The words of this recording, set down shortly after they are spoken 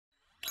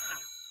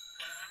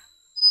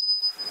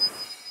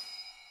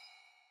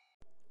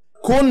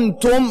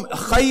كنتم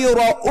خير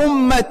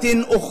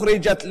أمة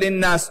أخرجت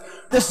للناس.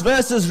 This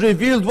verse is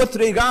revealed with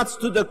regards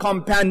to the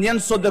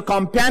companions. So the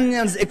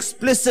companions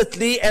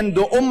explicitly and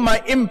the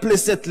ummah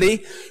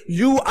implicitly,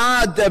 you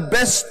are the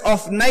best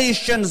of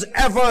nations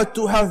ever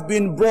to have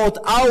been brought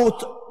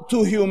out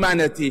to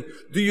humanity.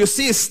 Do you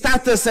see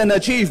status and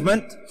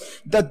achievement?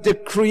 That the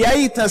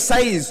Creator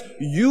says,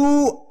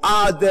 you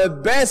are the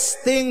best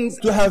things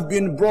to have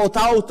been brought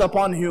out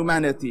upon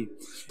humanity.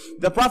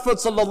 The Prophet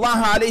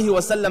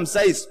ﷺ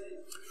says,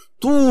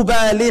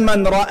 Tuba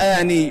liman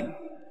ra'ani.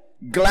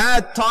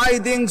 Glad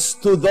tidings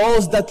to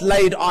those that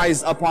laid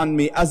eyes upon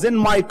me, as in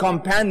my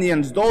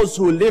companions, those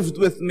who lived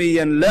with me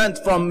and learnt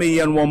from me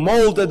and were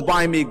molded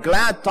by me.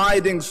 Glad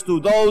tidings to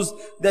those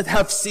that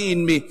have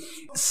seen me.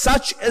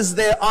 Such is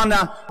their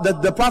honor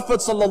that the Prophet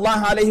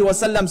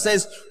ﷺ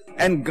says,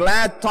 and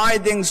glad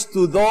tidings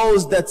to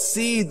those that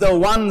see the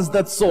ones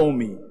that saw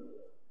me.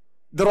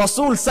 The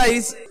Rasul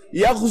says,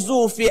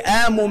 يَغْزُو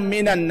فِئَامٌ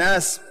مِّنَ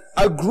النَّاسِ.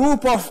 A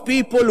group of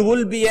people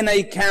will be in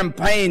a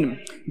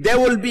campaign. There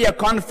will be a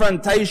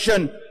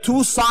confrontation.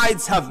 Two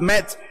sides have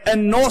met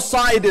and no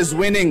side is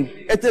winning.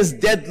 It is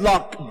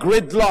deadlock,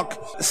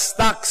 gridlock,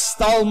 stuck,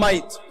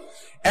 stalemate.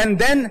 And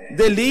then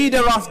the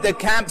leader of the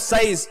camp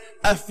says,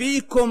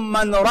 أَفِيكُمْ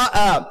مَنْ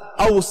رَأَى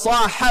أَوْ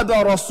صَاحَبَ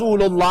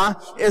رَسُولُ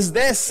اللَّهِ. Is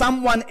there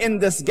someone in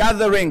this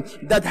gathering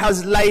that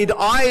has laid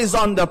eyes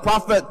on the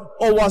Prophet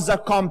or was a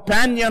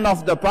companion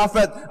of the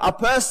Prophet? A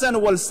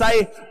person will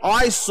say,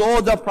 I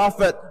saw the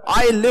Prophet,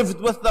 I lived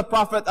with the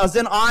Prophet, as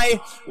in I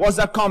was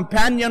a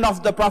companion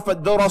of the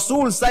Prophet. The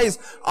Rasul says,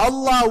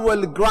 Allah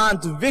will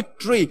grant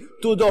victory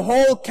to the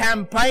whole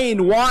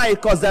campaign. Why?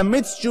 Because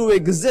amidst you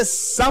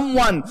exists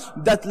someone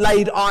that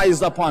laid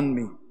eyes upon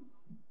me.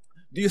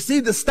 Do you see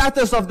the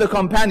status of the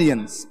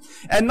companions?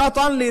 And not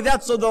only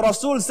that, so the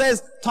Rasul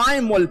says,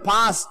 time will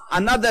pass,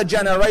 another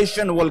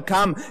generation will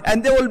come,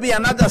 and there will be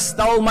another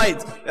stalemate,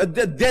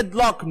 the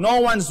deadlock, no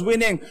one's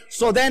winning.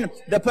 So then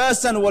the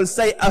person will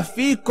say,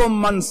 أَفِيكُمْ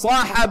مَنْ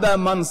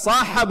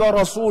صَاحَبَ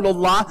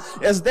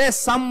Rasulullah. Is there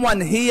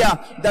someone here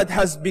that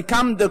has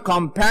become the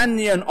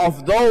companion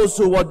of those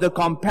who were the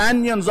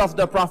companions of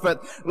the Prophet?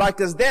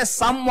 Like, is there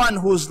someone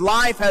whose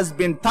life has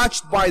been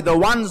touched by the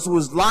ones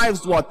whose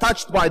lives were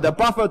touched by the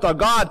Prophet or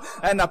God?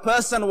 And a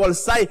person will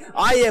say,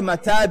 I am a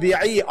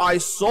tabi'i, I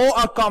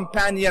saw a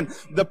companion.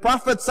 The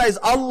Prophet says,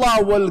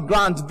 Allah will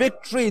grant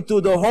victory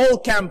to the whole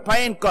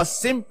campaign, because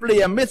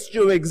simply amidst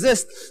you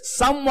exists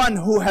someone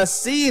who has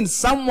seen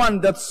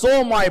someone that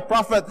saw my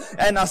Prophet.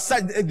 And I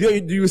said,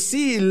 do you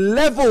see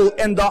level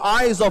in the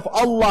eyes of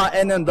Allah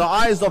and in the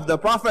eyes of the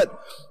Prophet?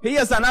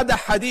 Here's another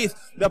hadith.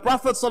 The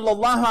Prophet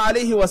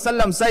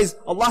ﷺ says,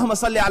 Allahumma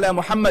salli ala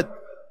Muhammad,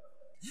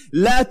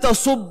 لا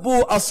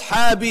تصبوا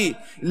أصحابي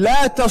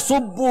لا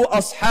تصبوا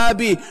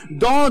أصحابي.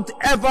 Don't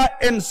ever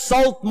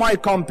insult my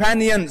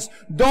companions.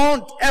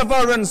 Don't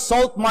ever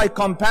insult my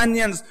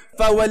companions.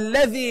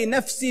 فوالذي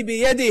نفسي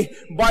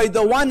بيده. By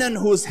the one in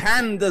whose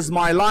hand is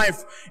my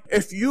life.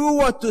 If you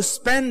were to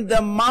spend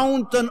the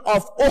mountain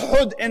of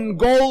Uhud in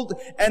gold,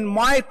 and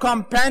my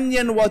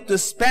companion were to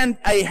spend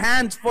a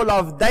handful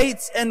of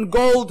dates in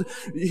gold,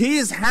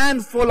 his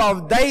handful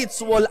of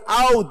dates will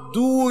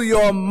outdo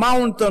your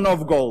mountain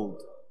of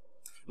gold.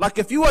 Like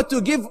if you were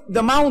to give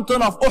the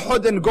mountain of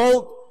Uhud in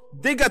gold,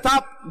 dig it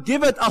up,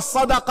 give it as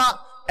sadaqah,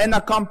 and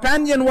a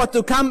companion were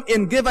to come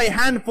and give a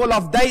handful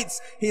of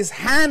dates, his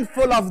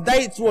handful of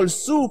dates will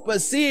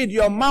supersede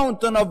your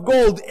mountain of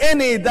gold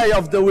any day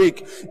of the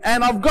week.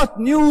 And I've got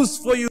news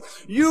for you.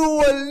 You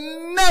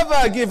will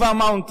never give a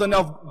mountain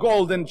of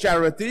gold in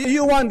charity.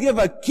 You won't give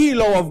a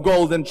kilo of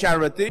gold in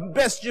charity.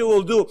 Best you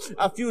will do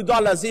a few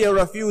dollars here,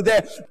 a few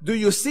there. Do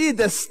you see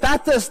the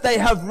status they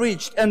have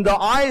reached in the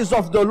eyes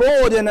of the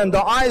Lord and in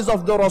the eyes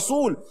of the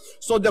Rasul?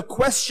 So the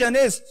question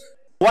is,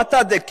 what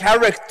are the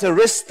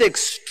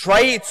characteristics,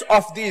 traits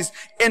of these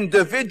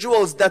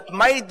individuals that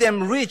made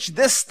them reach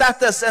this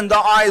status in the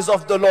eyes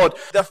of the Lord?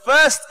 The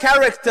first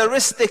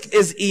characteristic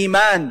is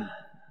Iman.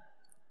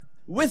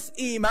 With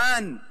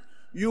Iman,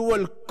 you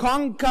will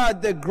conquer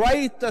the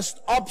greatest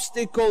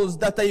obstacles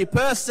that a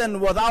person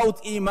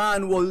without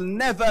Iman will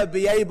never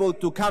be able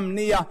to come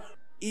near.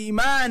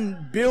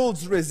 Iman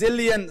builds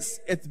resilience,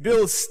 it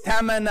builds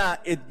stamina,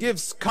 it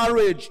gives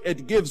courage,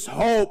 it gives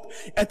hope.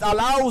 It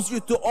allows you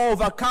to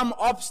overcome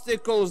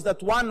obstacles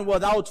that one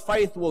without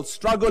faith will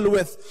struggle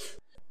with.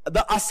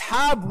 The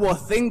Ashab were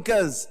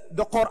thinkers.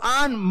 The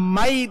Quran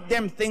made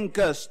them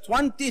thinkers.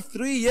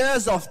 23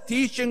 years of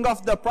teaching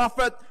of the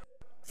Prophet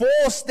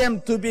forced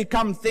them to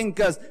become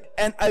thinkers.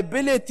 An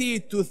ability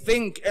to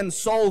think and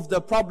solve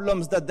the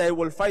problems that they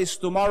will face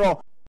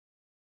tomorrow.